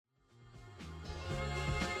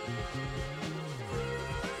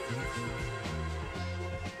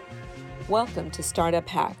Welcome to Startup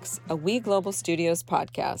Hacks, a We Global Studios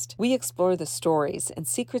podcast. We explore the stories and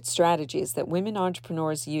secret strategies that women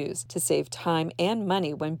entrepreneurs use to save time and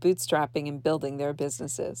money when bootstrapping and building their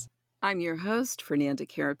businesses. I'm your host, Fernanda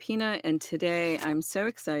Carapina, and today I'm so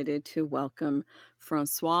excited to welcome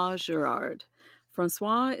Francois Girard.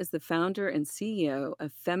 Francois is the founder and CEO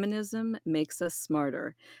of Feminism Makes Us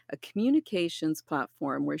Smarter, a communications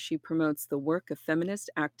platform where she promotes the work of feminist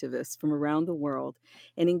activists from around the world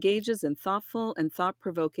and engages in thoughtful and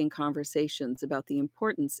thought-provoking conversations about the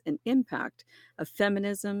importance and impact of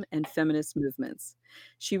feminism and feminist movements.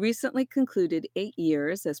 She recently concluded 8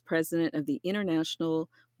 years as president of the International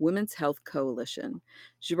Women's Health Coalition.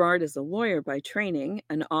 Girard is a lawyer by training,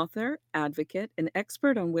 an author, advocate, and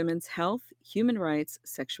expert on women's health, human rights,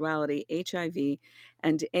 sexuality, HIV,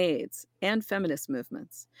 and AIDS, and feminist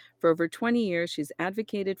movements. For over 20 years, she's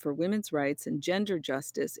advocated for women's rights and gender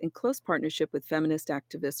justice in close partnership with feminist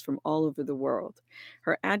activists from all over the world.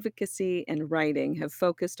 Her advocacy and writing have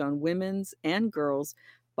focused on women's and girls'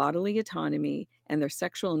 bodily autonomy and their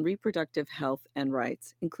sexual and reproductive health and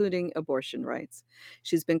rights, including abortion rights.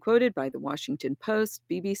 She's been quoted by The Washington Post,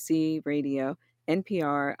 BBC Radio,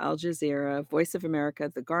 NPR, Al Jazeera, Voice of America,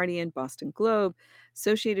 The Guardian, Boston Globe,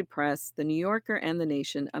 Associated Press, The New Yorker, and The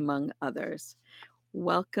Nation, among others.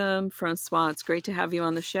 Welcome, Francois. It's great to have you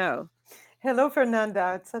on the show. Hello,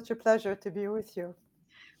 Fernanda. It's such a pleasure to be with you.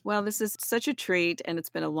 Well, this is such a treat, and it's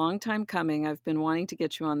been a long time coming. I've been wanting to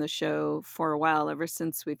get you on the show for a while, ever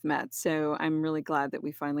since we've met. So I'm really glad that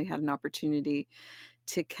we finally had an opportunity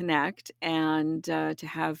to connect and to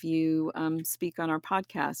have you speak on our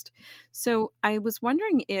podcast. So I was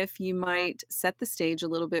wondering if you might set the stage a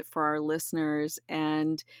little bit for our listeners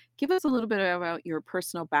and give us a little bit about your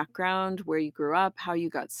personal background, where you grew up, how you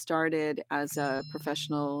got started as a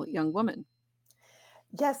professional young woman.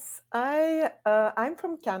 Yes, I'm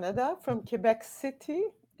from Canada, from Quebec City.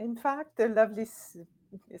 In fact, the lovely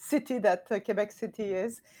city that Quebec City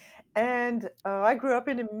is. And I grew up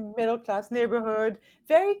in a middle class neighborhood,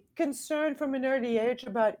 very concerned from an early age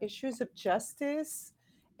about issues of justice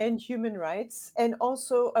and human rights, and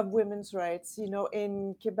also of women's rights. You know,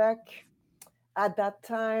 in Quebec, at that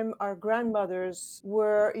time, our grandmothers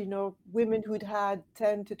were, women who'd had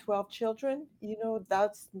 10 to 12 children.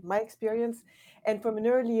 That's my experience. And from an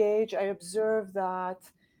early age, I observed that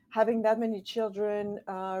having that many children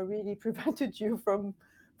really prevented you from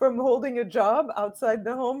holding a job outside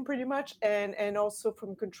the home, pretty much, and also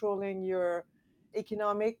from controlling your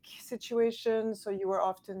economic situation. So you were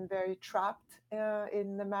often very trapped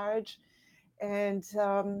in the marriage. And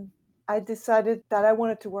I decided that I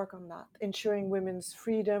wanted to work on that, ensuring women's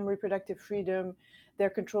freedom, reproductive freedom, their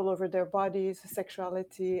control over their bodies,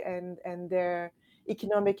 sexuality, and their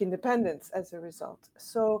economic independence as a result.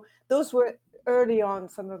 So those were early on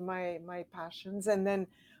some of my passions. And then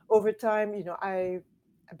over time, I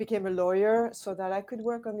became a lawyer so that I could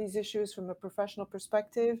work on these issues from a professional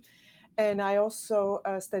perspective. And I also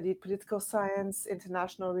studied political science,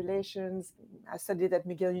 international relations. I studied at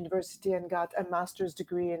McGill University and got a master's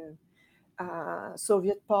degree in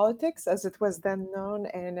Soviet politics, as it was then known,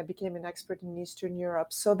 and I became an expert in Eastern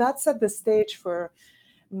Europe. So that set the stage for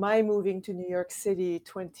my moving to New York City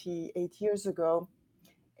 28 years ago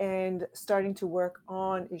and starting to work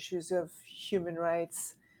on issues of human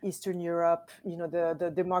rights, Eastern Europe,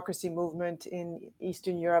 the democracy movement in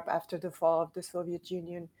Eastern Europe after the fall of the Soviet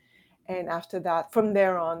Union. And after that, from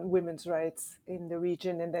there on, women's rights in the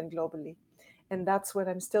region and then globally. And that's what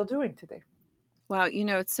I'm still doing today. Wow,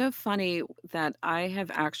 it's so funny that I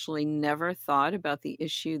have actually never thought about the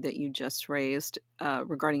issue that you just raised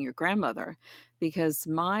regarding your grandmother, because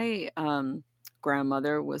my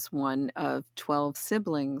grandmother was one of 12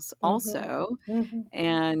 siblings also. Mm-hmm.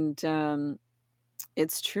 And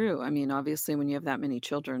it's true. I mean, obviously, when you have that many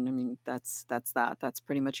children, I mean, that's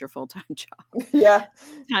pretty much your full-time job Yeah.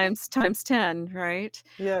 times 10, right?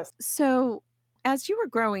 Yes. So, as you were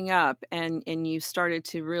growing up and you started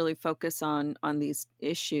to really focus on these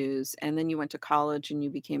issues, and then you went to college and you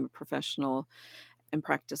became a professional and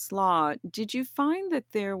practiced law, did you find that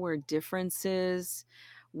there were differences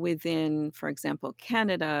within, for example,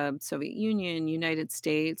 Canada, Soviet Union, United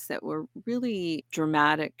States, that were really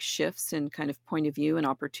dramatic shifts in kind of point of view and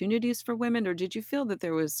opportunities for women? Or did you feel that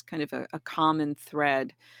there was kind of a common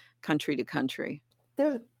thread country to country?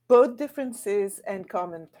 There are both differences and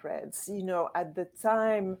common threads. At the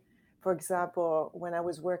time, for example, when I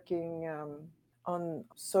was working on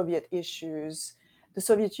Soviet issues, the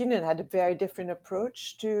Soviet Union had a very different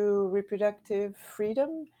approach to reproductive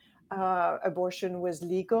freedom. abortion was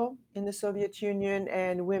legal in the Soviet Union,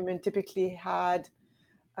 and women typically had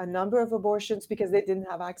a number of abortions because they didn't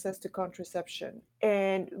have access to contraception.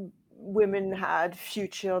 And women had few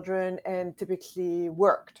children and typically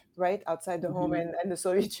worked right outside the home. Hmm. And the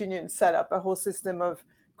Soviet Union set up a whole system of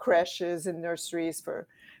creches and nurseries for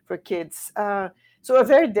kids. So a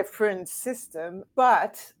very different system.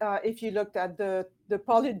 But if you looked at the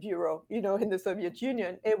Politburo, in the Soviet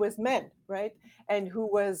Union, it was men, right? And who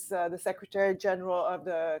was the Secretary General of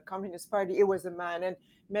the Communist Party? It was a man. And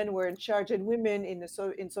men were in charge, and women in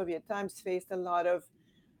Soviet times faced a lot of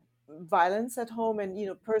violence at home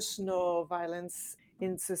and personal violence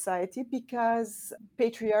in society because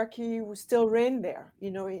patriarchy was still reigned there,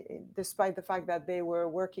 despite the fact that they were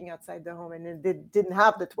working outside the home and they didn't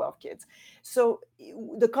have the 12 kids. So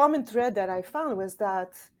the common thread that I found was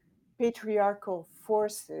that patriarchal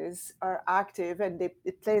forces are active, and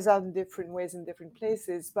it plays out in different ways in different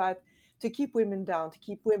places, but to keep women down, to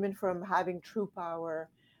keep women from having true power.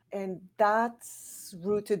 And that's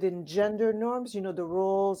rooted in gender norms, the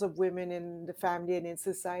roles of women in the family and in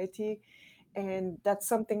society. And that's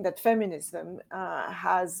something that feminism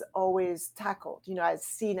has always tackled, as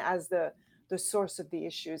seen as the source of the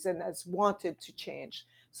issues and as wanted to change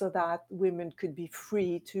so that women could be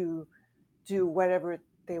free to do whatever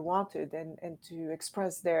they wanted and to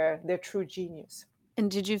express their true genius. And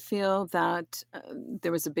did you feel that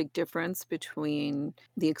there was a big difference between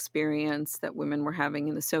the experience that women were having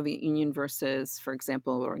in the Soviet Union versus, for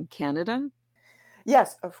example, or in Canada?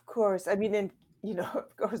 Yes, of course. I mean, and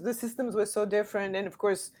of course, the systems were so different, and of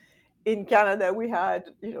course, in Canada, we had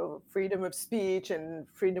freedom of speech and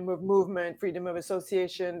freedom of movement, freedom of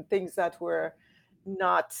association, things that were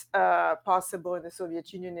not possible in the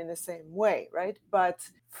Soviet Union in the same way, right? But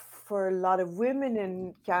for a lot of women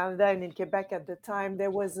in Canada and in Quebec at the time,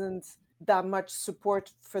 there wasn't that much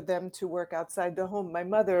support for them to work outside the home. My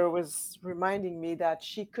mother was reminding me that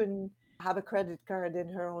she couldn't have a credit card in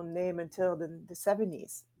her own name until the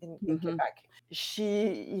 70s in Mhm. Quebec.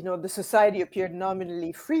 The society appeared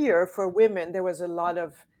nominally freer for women. There was a lot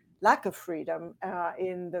of lack of freedom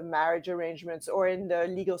in the marriage arrangements or in the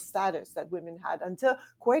legal status that women had until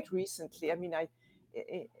quite recently. I mean,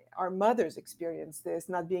 our mothers experienced this,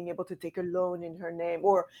 not being able to take a loan in her name,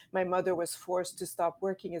 or my mother was forced to stop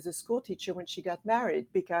working as a school teacher when she got married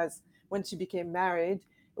because when she became married,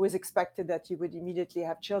 it was expected that you would immediately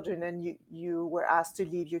have children and you were asked to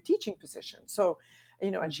leave your teaching position. So,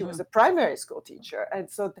 and she was Mhm. a primary school teacher. And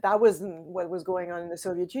so that wasn't what was going on in the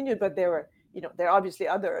Soviet Union, but there are obviously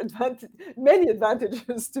many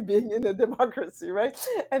advantages to being in a democracy, right?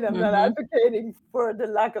 And I'm not Mhm. advocating for the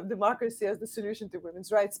lack of democracy as the solution to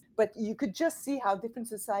women's rights, but you could just see how different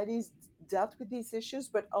societies dealt with these issues.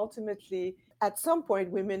 But ultimately, at some point,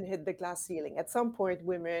 women hit the glass ceiling. At some point,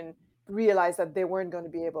 women realized that they weren't going to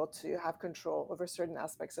be able to have control over certain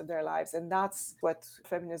aspects of their lives. And that's what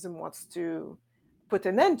feminism wants to put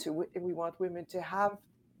an end to. We want women to have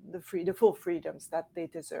the full freedoms that they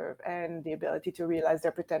deserve and the ability to realize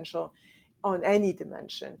their potential on any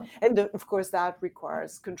dimension. And of course, that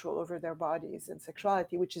requires control over their bodies and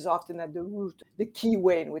sexuality, which is often at the root, the key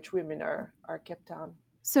way in which women are kept down.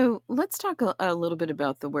 So let's talk a little bit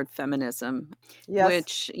about the word feminism, Yes.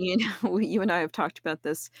 which you and I have talked about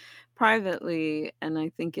this privately, and I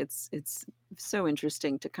think it's so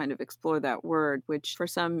interesting to kind of explore that word, which for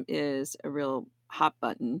some is a real hot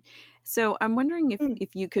button. So I'm wondering if Mm.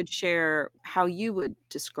 if you could share how you would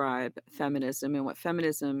describe feminism and what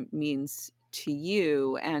feminism means to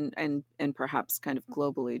you, and perhaps kind of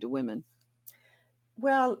globally to women.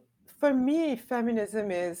 Well, for me,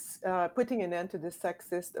 feminism is putting an end to the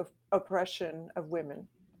sexist oppression of women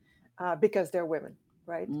because they're women,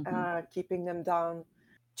 right? Hmm. Keeping them down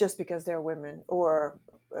just because they're women, or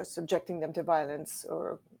subjecting them to violence,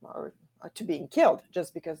 or to being killed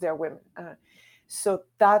just because they're women. So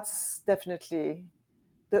that's definitely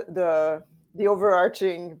the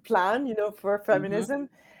overarching plan, for Hmm. feminism.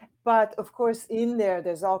 But of course, in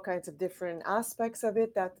there's all kinds of different aspects of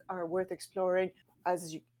it that are worth exploring.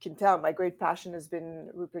 As you can tell, my great passion has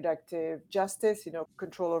been reproductive justice,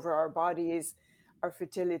 control over our bodies, our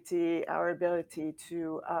fertility, our ability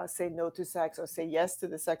to say no to sex or say yes to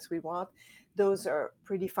the sex we want. Those are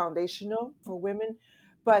pretty foundational for women.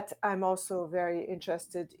 But I'm also very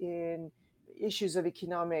interested in issues of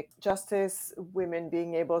economic justice, women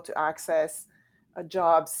being able to access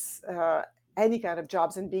jobs, any kind of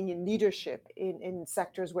jobs, and being in leadership in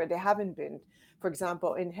sectors where they haven't been. For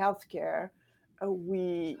example, in healthcare,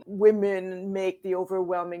 we women make the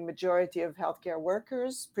overwhelming majority of healthcare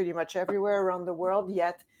workers pretty much everywhere around the world.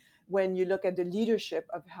 Yet, when you look at the leadership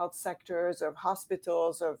of health sectors, of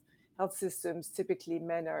hospitals, of health systems, typically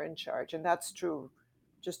men are in charge, and that's true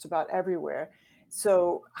just about everywhere. So,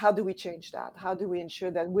 how do we change that? How do we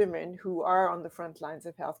ensure that women who are on the front lines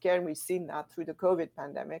of healthcare, and we've seen that through the COVID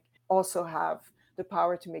pandemic, also have the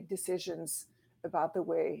power to make decisions about the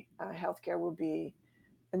way healthcare will be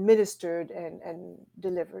administered and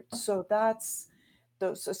delivered? So that's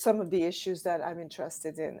those are some of the issues that I'm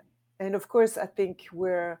interested in. And of course, I think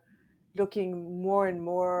we're looking more and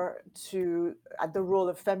more to at the role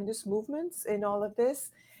of feminist movements in all of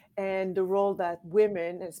this, and the role that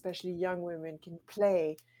women, especially young women, can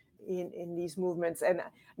play in these movements. And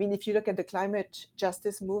I mean, if you look at the climate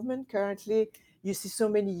justice movement currently, you see so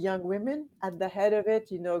many young women at the head of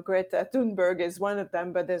it. You know, Greta Thunberg is one of them,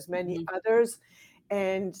 but there's many Mhm. others.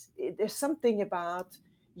 And there's something about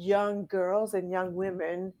young girls and young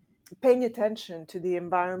women paying attention to the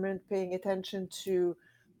environment, paying attention to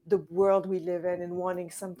the world we live in, and wanting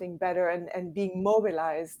something better, and being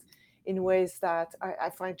mobilized in ways that I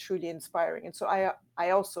find truly inspiring. And so I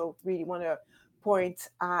also really want to point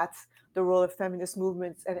at the role of feminist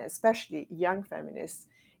movements, and especially young feminists,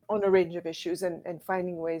 on a range of issues, and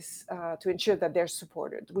finding ways to ensure that they're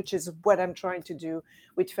supported, which is what I'm trying to do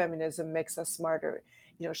with Feminism Makes Us Smarter,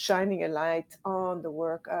 shining a light on the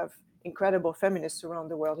work of incredible feminists around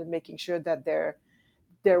the world, and making sure that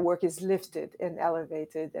their work is lifted and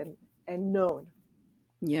elevated and known.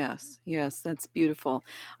 Yes, yes, that's beautiful.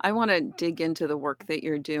 I wanna dig into the work that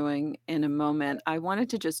you're doing in a moment. I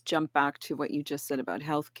wanted to just jump back to what you just said about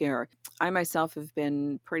healthcare. I myself have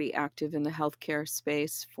been pretty active in the healthcare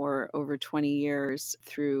space for over 20 years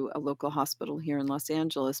through a local hospital here in Los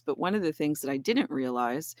Angeles, but one of the things that I didn't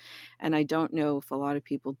realize, and I don't know if a lot of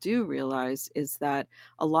people do realize, is that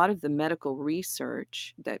a lot of the medical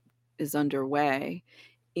research that is underway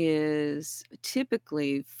is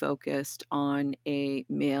typically focused on a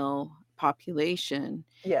male population,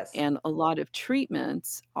 Yes. and a lot of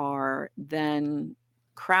treatments are then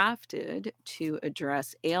crafted to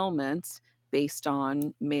address ailments based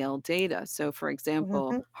on male data. So, for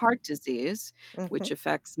example, Hmm. heart disease, which Hmm.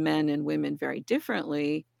 affects men and women very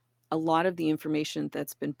differently, a lot of the information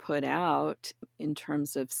that's been put out in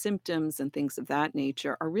terms of symptoms and things of that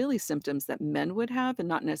nature are really symptoms that men would have and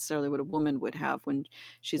not necessarily what a woman would have when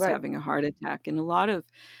she's Right. having a heart attack. And a lot of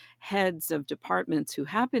heads of departments who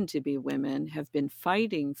happen to be women have been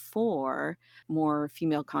fighting for more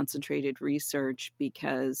female concentrated research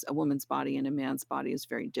because a woman's body and a man's body is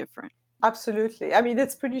very different. Absolutely. I mean,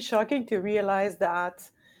 it's pretty shocking to realize that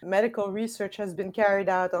medical research has been carried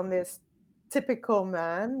out on this typical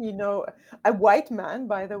man, a white man,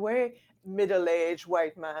 by the way, middle-aged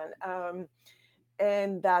white man.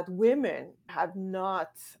 And that women have not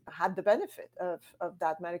had the benefit of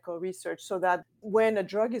that medical research, so that when a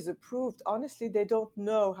drug is approved, honestly, they don't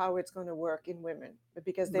know how it's going to work in women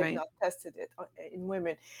because they've Right. not tested it in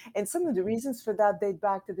women. And some of the reasons for that date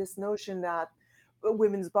back to this notion that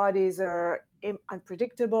women's bodies are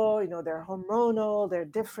unpredictable, they're hormonal, they're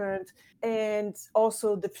different, and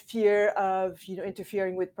also the fear of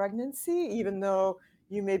interfering with pregnancy, even though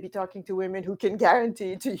you may be talking to women who can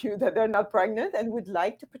guarantee to you that they're not pregnant and would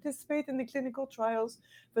like to participate in the clinical trials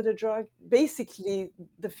for the drug. Basically,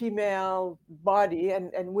 the female body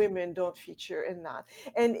and women don't feature in that.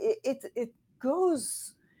 And it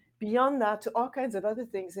goes beyond that to all kinds of other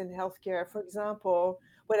things in healthcare. For example,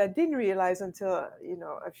 what I didn't realize until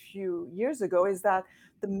a few years ago is that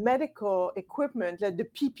the medical equipment, like the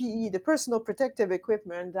PPE, the personal protective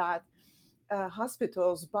equipment that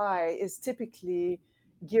hospitals buy, is typically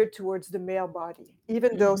geared towards the male body,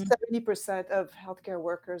 even though Mhm. 70% of healthcare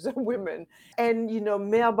workers are women. And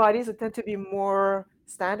male bodies tend to be more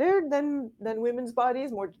standard than women's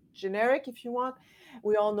bodies, more generic, if you want.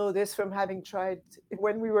 We all know this from having tried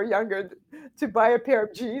when we were younger to buy a pair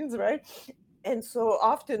of jeans, right? And so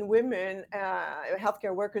often women,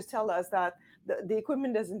 healthcare workers, tell us that the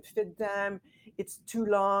equipment doesn't fit them, it's too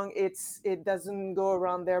long, it doesn't go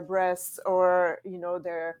around their breasts, or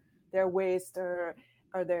their waist, or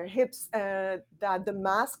their hips, that the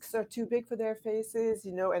masks are too big for their faces,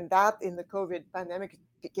 and that in the COVID pandemic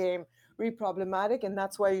became really problematic. And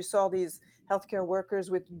that's why you saw these healthcare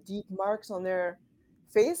workers with deep marks on their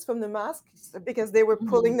face from the masks, because they were Mhm.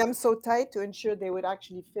 pulling them so tight to ensure they would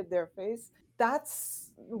actually fit their face.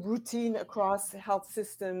 That's routine across health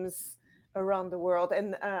systems around the world.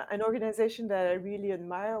 And an organization that I really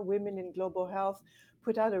admire, Women in Global Health,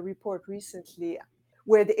 put out a report recently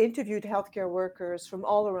where they interviewed healthcare workers from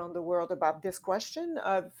all around the world about this question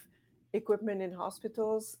of equipment in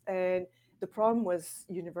hospitals. And the problem was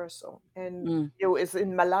universal. And Mm. it was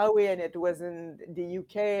in Malawi, and it was in the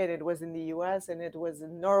UK, and it was in the US, and it was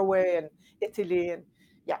in Norway and Italy. And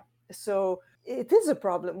yeah, So it is a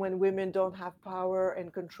problem when women don't have power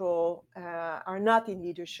and control, are not in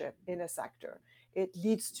leadership in a sector. It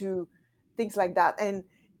leads to things like that. And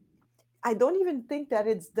I don't even think that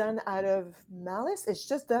it's done out of malice. It's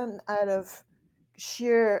just done out of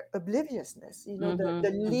sheer obliviousness. Mm-hmm.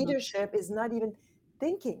 The Mm-hmm. leadership is not even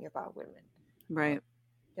thinking about women. Uh, Right.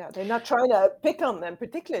 yeah, they're not trying to pick on them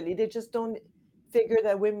particularly. They just don't figure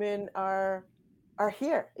that women are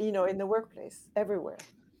here, in the workplace, everywhere.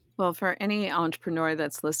 Well, for any entrepreneur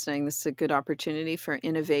that's listening, this is a good opportunity for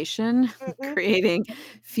innovation, Mhm. creating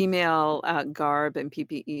female garb and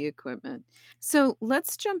PPE equipment. So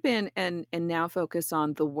let's jump in and now focus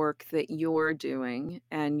on the work that you're doing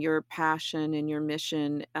and your passion and your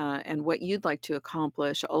mission and what you'd like to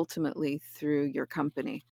accomplish ultimately through your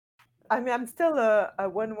company. I mean, I'm still a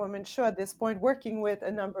one-woman show at this point, working with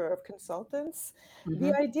a number of consultants.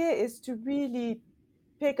 The Hmm. idea is to really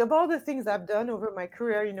pick of all the things I've done over my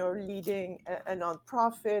career, leading a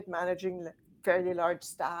nonprofit, managing fairly large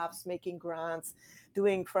staffs, making grants,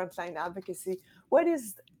 doing frontline advocacy. What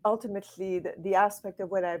is ultimately the aspect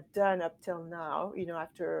of what I've done up till now,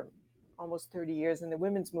 after almost 30 years in the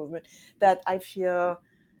women's movement, that I feel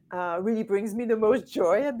really brings me the most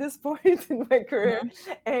joy at this point in my career, Hmm.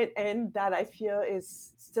 and that I feel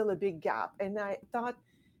is still a big gap. And I thought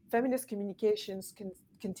feminist communications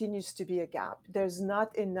continues to be a gap. There's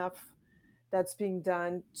not enough that's being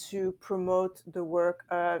done to promote the work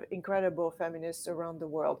of incredible feminists around the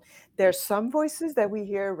world. There's some voices that we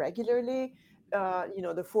hear regularly,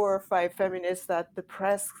 the 4 or 5 feminists that the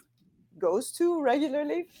press goes to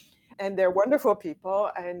regularly, and they're wonderful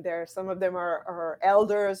people, and some of them are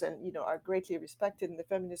elders, and are greatly respected in the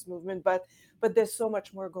feminist movement, but there's so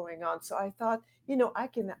much more going on. So I thought, I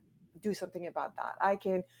can do something about that. I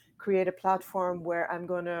can create a platform where I'm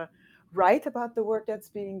going to write about the work that's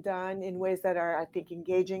being done in ways that are, I think,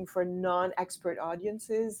 engaging for non-expert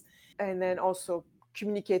audiences, and then also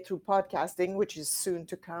communicate through podcasting, which is soon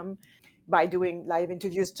to come, by doing live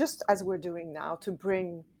interviews, just as we're doing now, to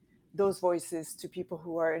bring those voices to people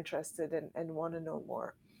who are interested and want to know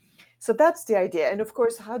more. So that's the idea. And of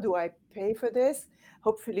course, how do I pay for this?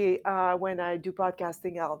 Hopefully, when I do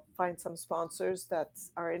podcasting, I'll find some sponsors that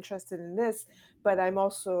are interested in this. But I'm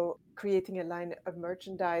also creating a line of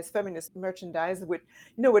merchandise, feminist merchandise, with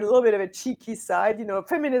a little bit of a cheeky side.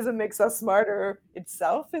 Feminism makes us smarter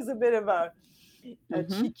itself is a bit of a Hmm.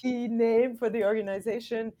 cheeky name for the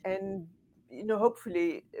organization. And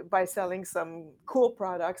hopefully, by selling some cool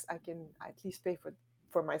products, I can at least pay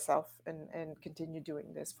for myself, and continue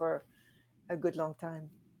doing this for a good long time.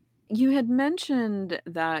 You had mentioned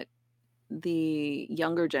that the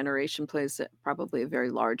younger generation plays probably a very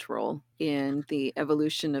large role in the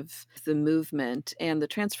evolution of the movement and the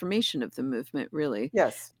transformation of the movement, really.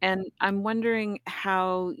 Yes. And I'm wondering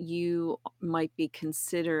how you might be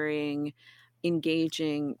considering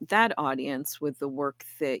engaging that audience with the work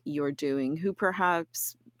that you're doing, who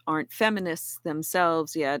perhaps aren't feminists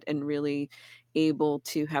themselves yet and really able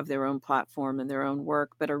to have their own platform and their own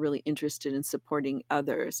work, but are really interested in supporting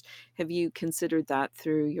others. Have you considered that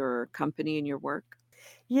through your company and your work?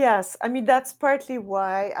 Yes, I mean, that's partly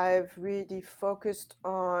why I've really focused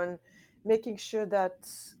on making sure that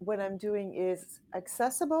what I'm doing is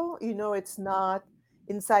accessible. It's not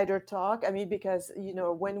insider talk. I mean, because,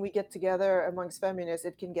 when we get together amongst feminists,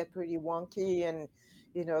 it can get pretty wonky, and,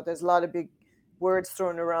 there's a lot of big words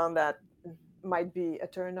thrown around that might be a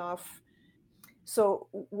turnoff. So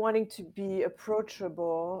wanting to be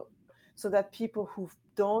approachable so that people who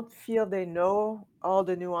don't feel they know all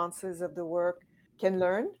the nuances of the work can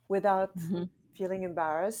learn without Mhm. feeling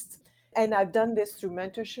embarrassed. And I've done this through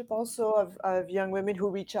mentorship also of young women who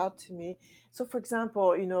reach out to me. So for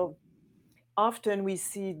example, often we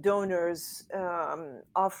see donors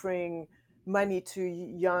offering money to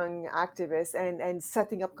young activists, and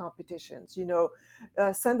setting up competitions.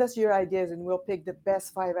 Send us your ideas and we'll pick the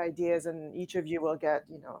best 5 ideas, and each of you will get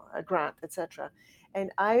a grant, etc.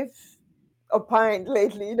 And I've opined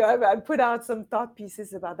lately, I've put out some thought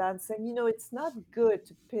pieces about that, and saying, it's not good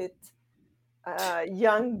to pit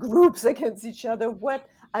young groups against each other. What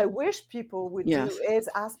I wish people would do Yes. is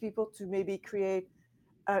ask people to maybe create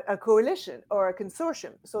a coalition or a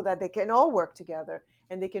consortium, so that they can all work together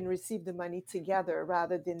and they can receive the money together,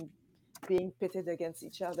 rather than being pitted against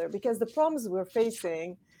each other. Because the problems we're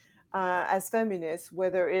facing as feminists,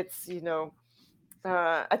 whether it's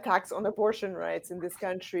attacks on abortion rights in this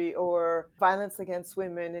country, or violence against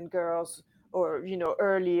women and girls, or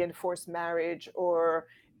early and forced marriage, or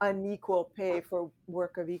unequal pay for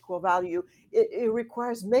work of equal value, it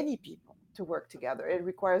requires many people to work together. It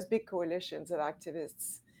requires big coalitions of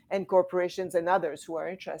activists and corporations and others who are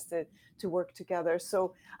interested to work together.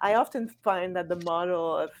 So I often find that the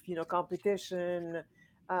model of competition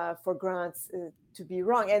for grants to be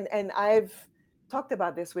wrong. And I've talked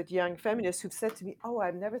about this with young feminists who've said to me, "Oh,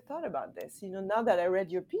 I've never thought about this. Now that I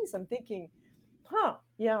read your piece, I'm thinking, huh,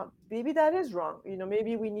 yeah, maybe that is wrong.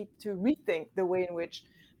 Maybe we need to rethink the way in which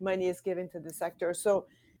money is given to the sector." So,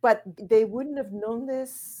 but they wouldn't have known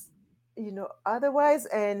this, otherwise,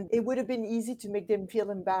 and it would have been easy to make them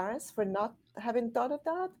feel embarrassed for not having thought of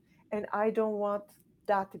that. And I don't want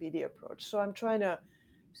that to be the approach. So I'm trying to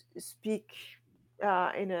speak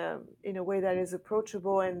in a way that is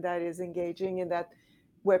approachable and that is engaging, and that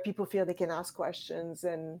where people feel they can ask questions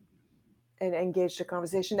and engage the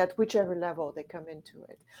conversation at whichever level they come into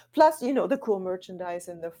it. Plus, the cool merchandise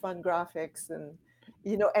and the fun graphics,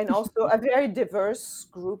 and also a very diverse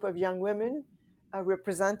group of young women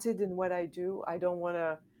represented in what I do. I don't want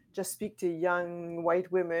to just speak to young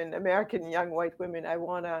white women, American young white women. I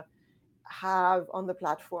want to have on the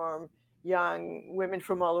platform young women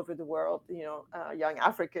from all over the world, young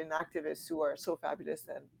African activists who are so fabulous,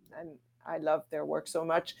 and I love their work so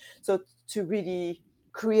much. So to really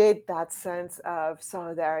create that sense of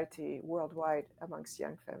solidarity worldwide amongst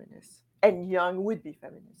young feminists and young would-be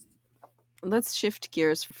feminists. Let's shift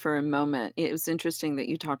gears for a moment. It was interesting that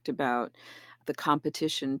you talked about the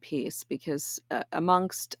competition piece because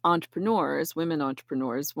amongst entrepreneurs, women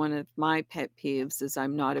entrepreneurs, one of my pet peeves is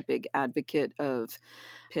I'm not a big advocate of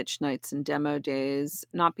pitch nights and demo days,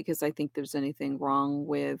 not because I think there's anything wrong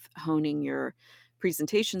with honing your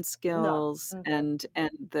presentation No. skills Mhm.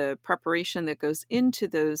 and the preparation that goes into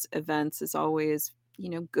those events is always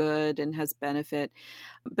good and has benefit,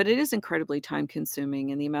 but it is incredibly time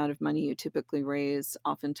consuming, and the amount of money you typically raise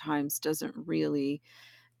oftentimes doesn't really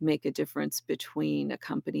make a difference between a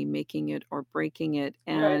company making it or breaking it.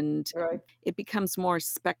 Right, And right. it becomes more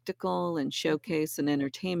spectacle and showcase and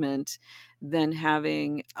entertainment than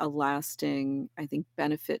having a lasting, I think,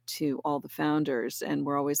 benefit to all the founders. And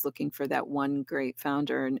we're always looking for that one great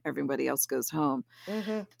founder and everybody else goes home.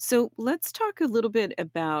 Hmm. So let's talk a little bit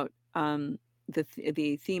about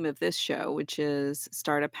the theme of this show, which is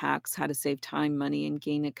startup hacks, how to save time, money, and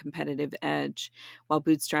gain a competitive edge while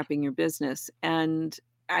bootstrapping your business. And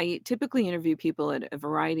I typically interview people at a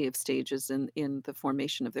variety of stages in the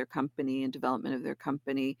formation of their company and development of their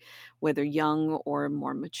company, whether young or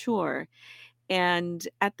more mature. And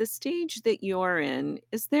at the stage that you're in,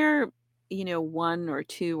 is there, one or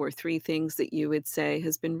two or three things that you would say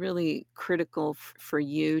has been really critical for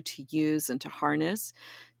you to use and to harness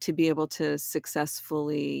to be able to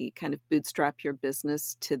successfully kind of bootstrap your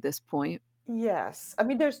business to this point? Yes. I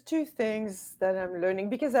mean, there's two things that I'm learning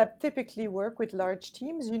because I typically work with large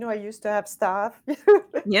teams. I used to have staff,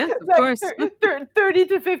 Yes, of like course. 30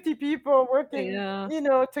 to 50 people working,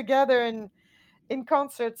 Yeah. together and in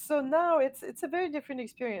concert. So now it's a very different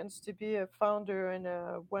experience to be a founder in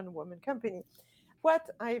a one-woman company. What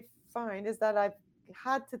I find is that I've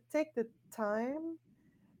had to take the time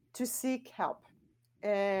to seek help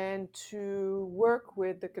and to work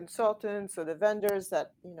with the consultants or the vendors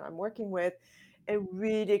that I'm working with and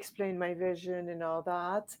really explain my vision and all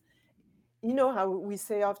that. You know how we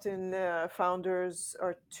say often founders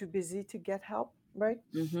are too busy to get help, right?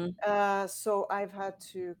 Mhm. So I've had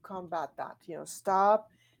to combat that, stop,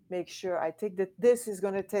 make sure I take that this is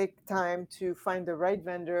going to take time to find the right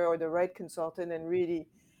vendor or the right consultant and really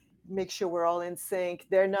make sure we're all in sync.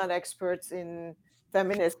 They're not experts in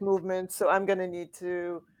feminist movements, so I'm going to need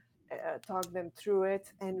to talk them through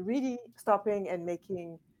it and really stopping and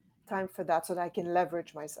making time for that so that I can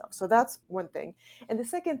leverage myself. So that's one thing. And the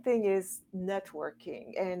second thing is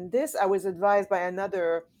networking. And this I was advised by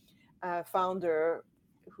another founder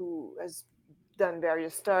who has done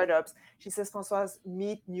various startups. She says, Françoise,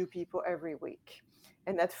 meet new people every week.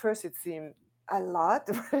 And at first it seemed a lot,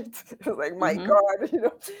 right? It was like, my Mhm.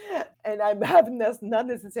 God, And I haven't not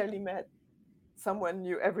necessarily met someone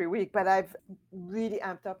new every week, but I've really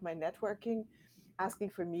amped up my networking, asking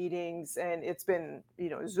for meetings. And it's been,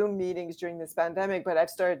 Zoom meetings during this pandemic, but I've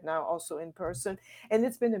started now also in person. And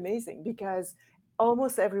it's been amazing because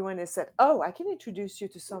almost everyone has said, oh, I can introduce you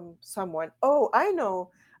to someone. Oh, I know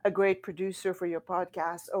a great producer for your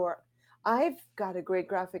podcast, or I've got a great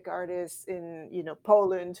graphic artist in,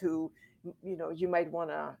 Poland who, you might want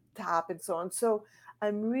to tap and so on. So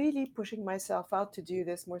I'm really pushing myself out to do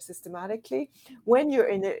this more systematically. When you're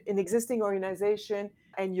in an existing organization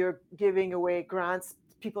and you're giving away grants,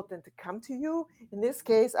 people tend to come to you. In this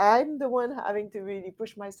case, I'm the one having to really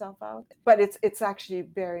push myself out, but it's actually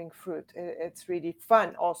bearing fruit. It's really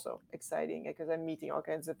fun, also exciting because I'm meeting all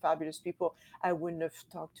kinds of fabulous people I wouldn't have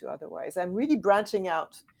talked to otherwise. I'm really branching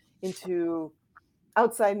out into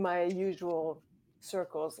outside my usual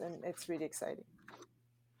circles, and it's really exciting.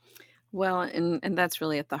 Well, and that's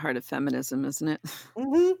really at the heart of feminism, isn't it?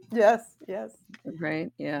 Yes, yes.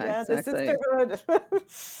 Right? Yeah, Yeah, the exactly. sisterhood.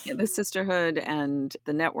 Yeah, the sisterhood and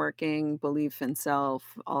the networking, belief in self,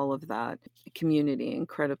 all of that, community,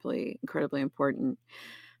 incredibly, incredibly important.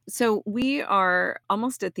 So we are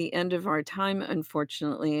almost at the end of our time,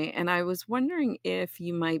 unfortunately, and I was wondering if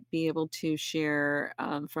you might be able to share,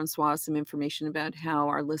 Francois, some information about how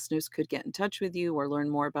our listeners could get in touch with you or learn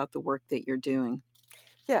more about the work that you're doing.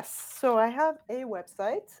 Yes, so I have a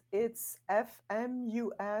website. It's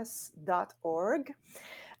fmus.org.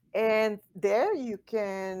 And there you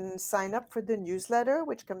can sign up for the newsletter,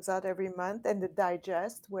 which comes out every month, and the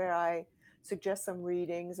digest, where I suggest some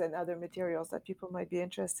readings and other materials that people might be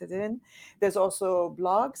interested in. There's also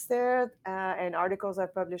blogs there and articles I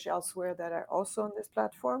publish elsewhere that are also on this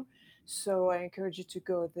platform. So I encourage you to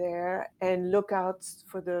go there and look out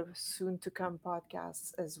for the soon to come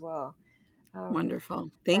podcasts as well. Um,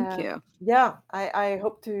 Wonderful. Thank you. yeah, I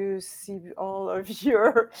hope to see all of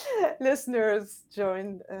your listeners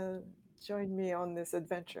join me on this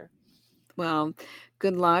adventure. Well,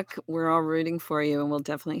 good luck. We're all rooting for you, and we'll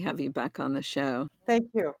definitely have you back on the show. Thank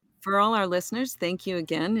you. For all our listeners, thank you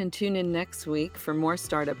again, and tune in next week for more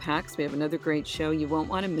startup hacks. We have another great show you won't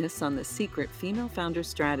want to miss on the secret female founder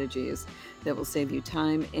strategies that will save you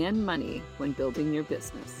time and money when building your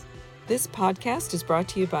business. This podcast is brought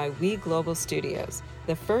to you by We Global Studios,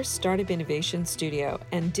 the first startup innovation studio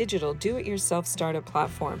and digital do-it-yourself startup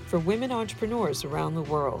platform for women entrepreneurs around the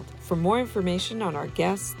world. For more information on our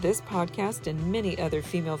guests, this podcast, and many other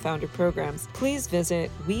female founder programs, please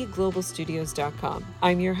visit weglobalstudios.com.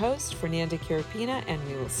 I'm your host, Fernanda Carapina, and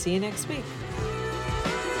we will see you next week.